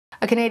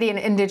A Canadian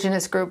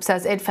Indigenous group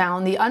says it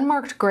found the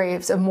unmarked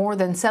graves of more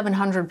than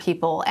 700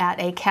 people at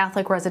a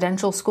Catholic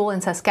residential school in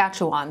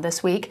Saskatchewan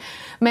this week.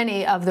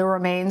 Many of the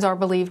remains are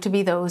believed to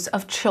be those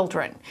of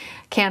children.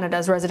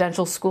 Canada's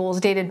residential schools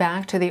dated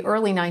back to the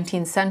early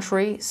 19th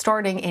century,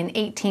 starting in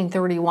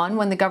 1831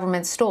 when the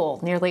government stole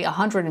nearly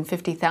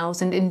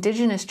 150,000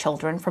 Indigenous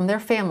children from their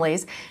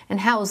families and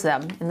housed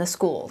them in the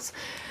schools.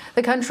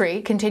 The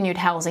country continued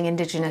housing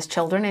Indigenous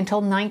children until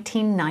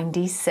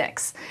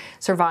 1996.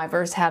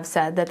 Survivors have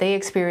said that they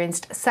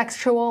experienced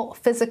sexual,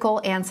 physical,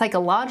 and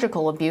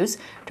psychological abuse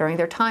during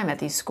their time at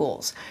these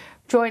schools.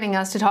 Joining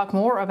us to talk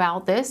more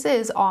about this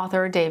is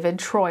author David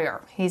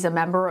Treuer. He's a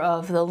member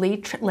of the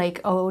Leech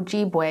Lake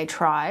Ojibwe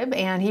tribe,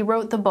 and he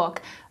wrote the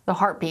book, The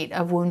Heartbeat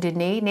of Wounded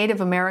Knee,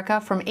 Native America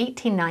from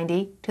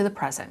 1890 to the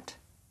Present.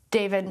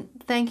 David,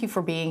 thank you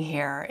for being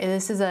here.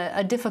 This is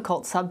a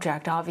difficult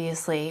subject,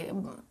 obviously,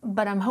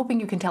 but I'm hoping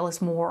you can tell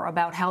us more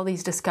about how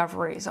these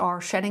discoveries are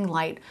shedding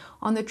light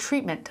on the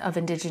treatment of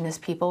Indigenous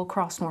people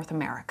across North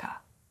America.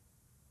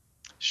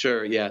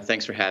 Sure, yeah,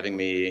 thanks for having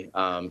me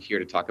here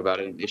to talk about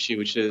an issue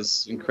which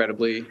is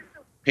incredibly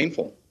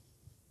painful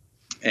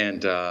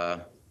and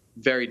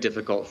very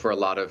difficult for a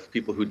lot of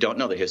people who don't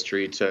know the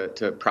history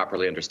to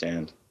properly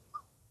understand.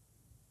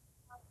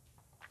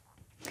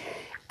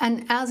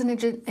 And as an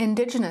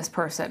Indigenous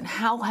person,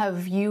 how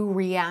have you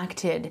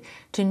reacted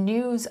to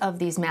news of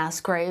these mass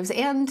graves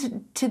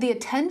and to the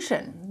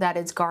attention that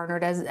it's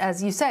garnered,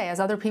 as you say, as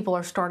other people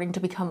are starting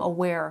to become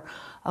aware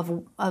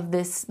of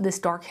this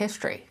dark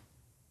history?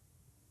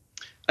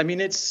 I mean,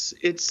 it's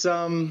as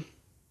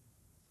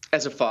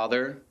a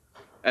father,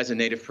 as a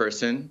Native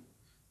person,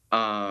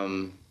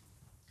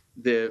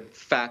 the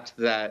fact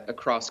that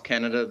across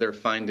Canada they're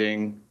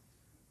finding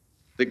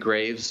the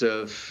graves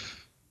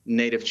of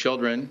Native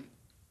children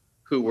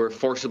who were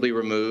forcibly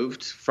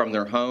removed from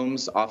their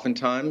homes,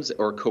 oftentimes,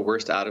 or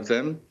coerced out of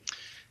them,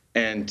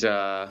 and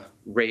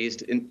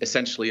raised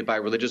essentially by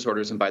religious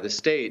orders and by the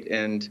state,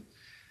 and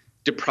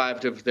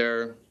deprived of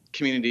their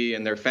community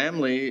and their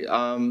family,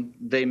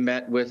 they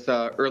met with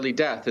early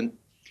death. And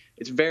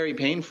it's very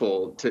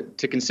painful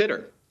to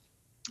consider.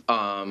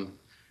 You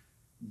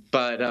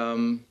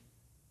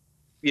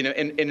know,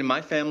 and in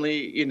my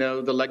family, you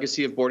know, the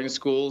legacy of boarding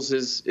schools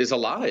is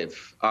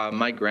alive.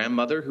 My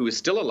grandmother, who is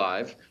still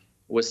alive,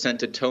 was sent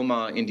to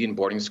Tomah Indian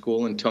Boarding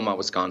School in Tomah,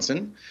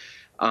 Wisconsin.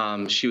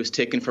 She was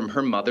taken from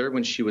her mother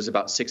when she was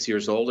about 6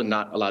 years old and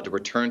not allowed to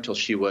return until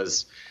she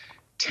was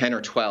 10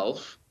 or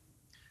 12.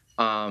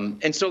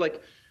 And so,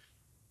 like,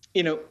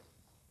 you know,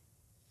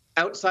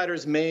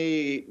 outsiders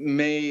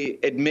may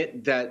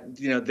admit that,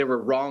 you know, there were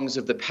wrongs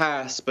of the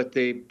past, but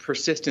they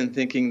persist in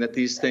thinking that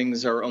these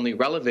things are only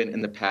relevant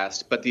in the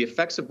past. But the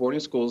effects of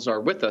boarding schools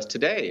are with us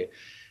today.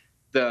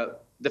 The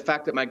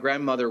fact that my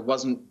grandmother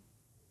wasn't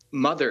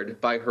mothered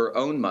by her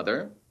own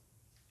mother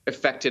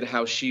affected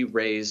how she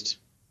raised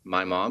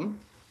my mom,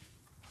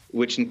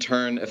 which in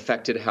turn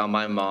affected how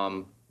my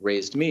mom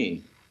raised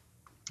me.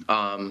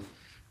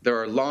 There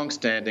are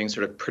long-standing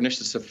sort of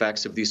pernicious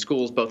effects of these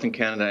schools, both in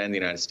Canada and the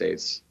United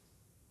States.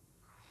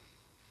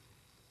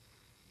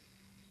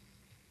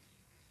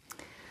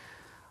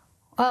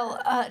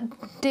 Well,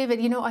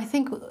 David, you know, I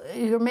think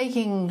you're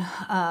making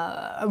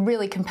a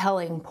really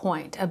compelling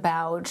point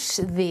about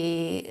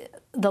the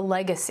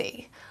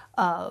legacy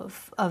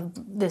of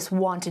this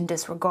wanton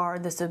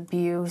disregard, this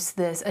abuse,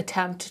 this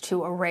attempt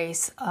to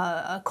erase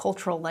a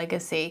cultural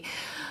legacy.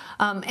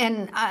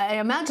 And I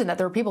imagine that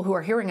there are people who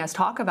are hearing us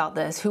talk about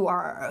this who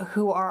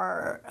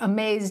are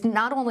amazed,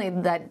 not only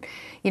that,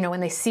 you know, when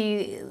they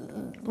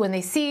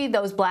see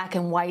those black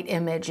and white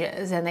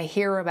images and they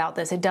hear about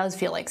this, it does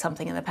feel like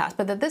something in the past,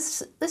 but that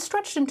this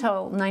stretched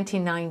until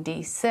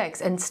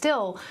 1996, and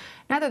still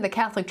neither the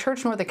Catholic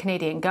Church nor the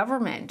Canadian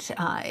government,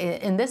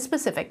 in this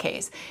specific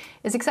case,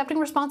 is accepting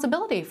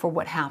responsibility for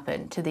what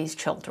happened to these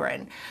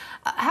children.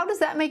 How does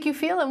that make you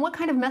feel, and what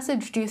kind of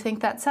message do you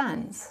think that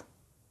sends?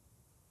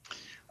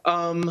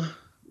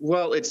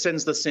 Well, it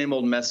sends the same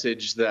old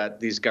message that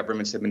these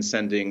governments have been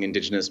sending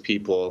Indigenous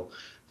people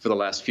for the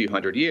last few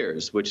hundred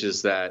years, which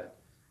is that,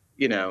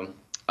 you know,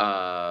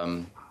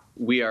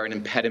 we are an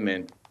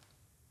impediment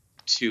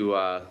to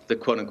the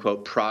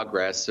quote-unquote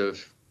progress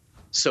of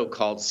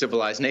so-called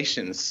civilized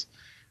nations.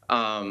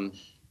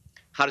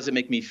 How does it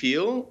make me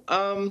feel?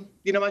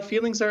 You know, my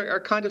feelings are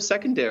kind of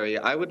secondary.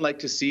 I would like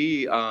to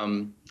see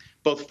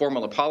both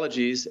formal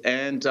apologies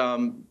and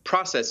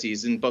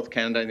processes in both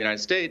Canada and the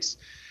United States,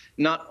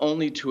 not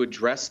only to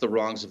address the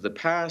wrongs of the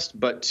past,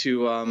 but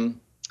to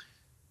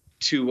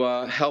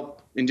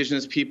help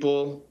Indigenous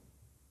people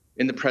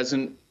in the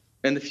present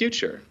and the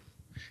future.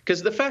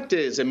 Because the fact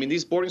is, I mean,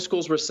 these boarding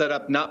schools were set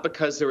up not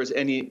because there was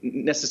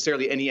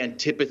necessarily any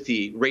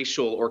antipathy,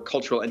 racial or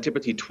cultural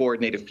antipathy toward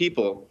Native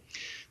people.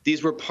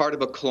 These were part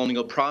of a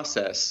colonial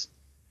process.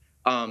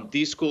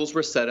 These schools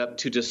were set up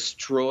to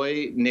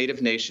destroy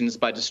Native nations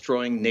by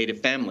destroying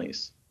Native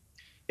families,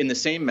 in the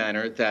same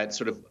manner that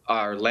sort of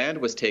our land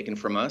was taken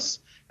from us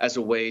as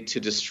a way to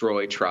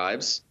destroy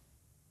tribes,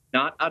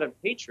 not out of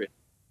hatred,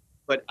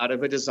 but out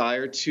of a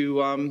desire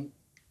to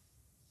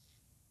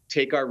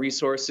take our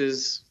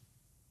resources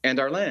and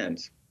our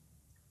land.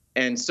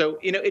 And so,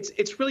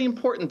 it's really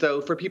important,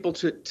 though, for people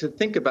to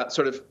think about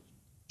sort of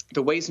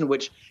the ways in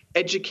which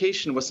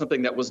education was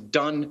something that was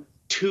done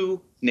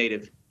to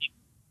Native people.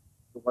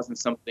 It wasn't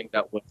something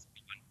that was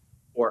done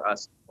for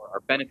us for our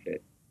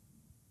benefit.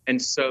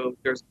 And so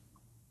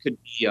could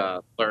be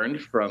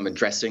learned from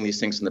addressing these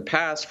things in the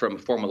past, from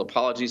formal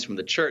apologies from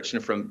the church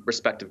and from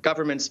respective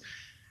governments.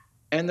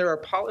 And there are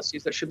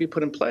policies that should be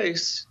put in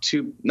place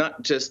to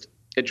not just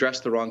address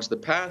the wrongs of the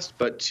past,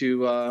 but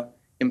to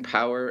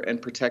empower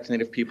and protect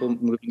Native people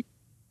moving.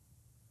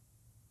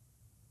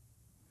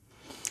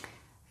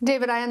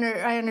 David,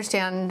 I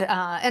understand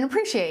and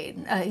appreciate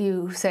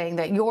you saying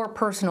that your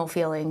personal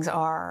feelings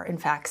are, in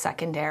fact,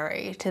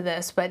 secondary to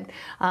this. But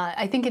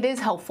I think it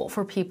is helpful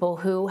for people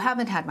who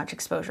haven't had much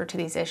exposure to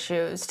these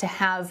issues to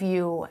have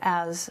you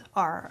as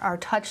our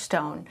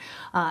touchstone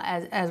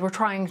as we're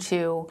trying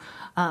to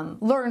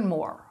learn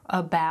more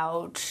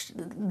about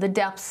the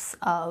depths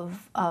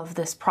of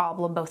this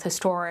problem, both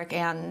historic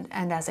and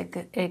as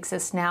it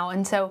exists now.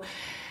 And so,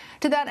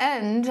 to that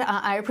end,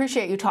 I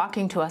appreciate you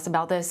talking to us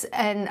about this,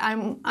 and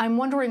I'm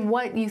wondering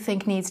what you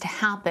think needs to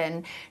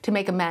happen to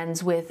make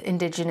amends with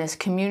Indigenous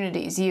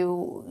communities.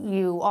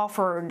 You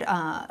offered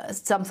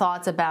some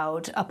thoughts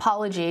about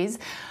apologies,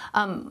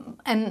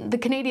 and the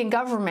Canadian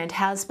government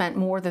has spent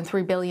more than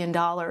 $3 billion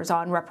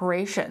on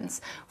reparations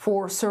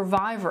for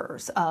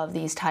survivors of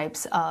these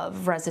types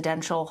of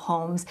residential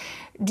homes.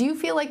 Do you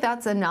feel like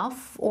that's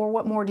enough, or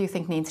what more do you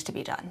think needs to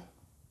be done?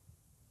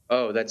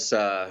 Oh, that's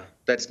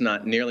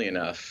not nearly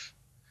enough.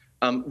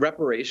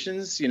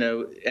 Reparations,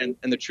 and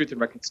the Truth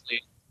and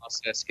Reconciliation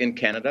process in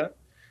Canada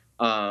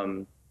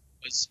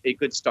was a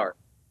good start.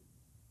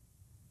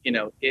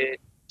 It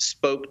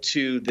spoke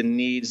to the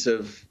needs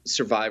of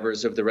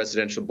survivors of the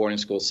residential boarding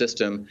school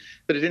system,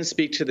 but it didn't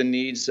speak to the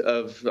needs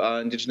of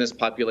Indigenous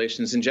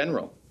populations in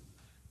general.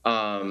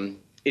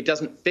 It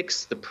doesn't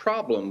fix the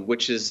problem,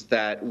 which is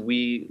that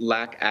we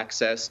lack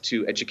access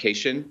to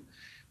education.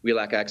 We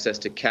lack access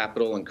to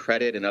capital and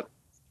credit and other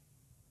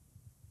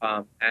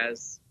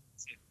as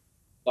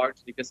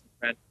largely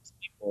disenfranchised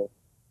people.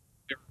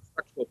 There are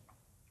structural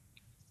problems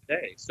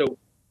today. So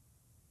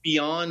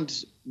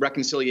beyond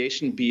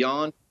reconciliation,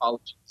 beyond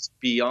apologies,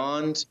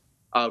 beyond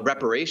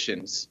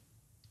reparations,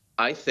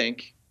 I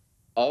think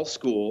all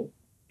school,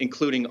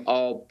 including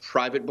all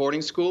private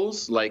boarding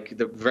schools, like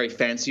the very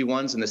fancy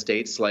ones in the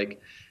States, like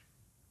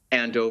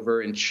Andover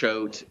and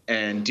Choate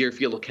and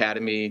Deerfield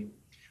Academy,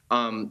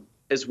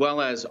 as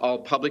well as all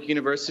public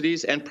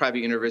universities and private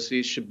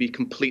universities, should be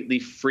completely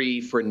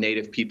free for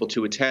Native people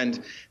to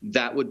attend.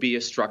 That would be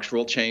a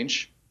structural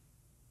change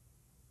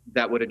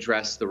that would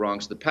address the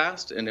wrongs of the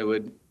past, and it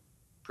would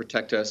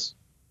protect us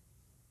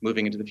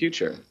moving into the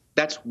future.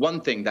 That's one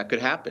thing that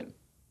could happen.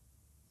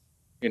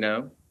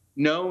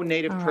 No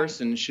Native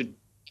person should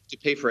have to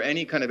pay for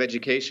any kind of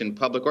education,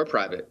 public or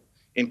private,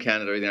 in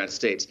Canada or the United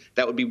States.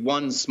 That would be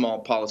one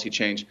small policy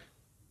change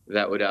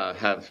that would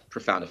have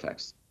profound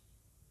effects.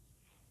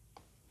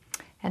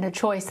 And a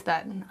choice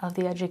then of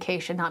the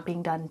education not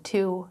being done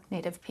to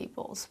Native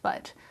peoples,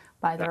 but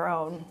by their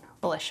own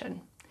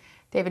volition.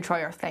 David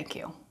Treuer, thank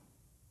you.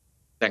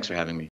 Thanks for having me.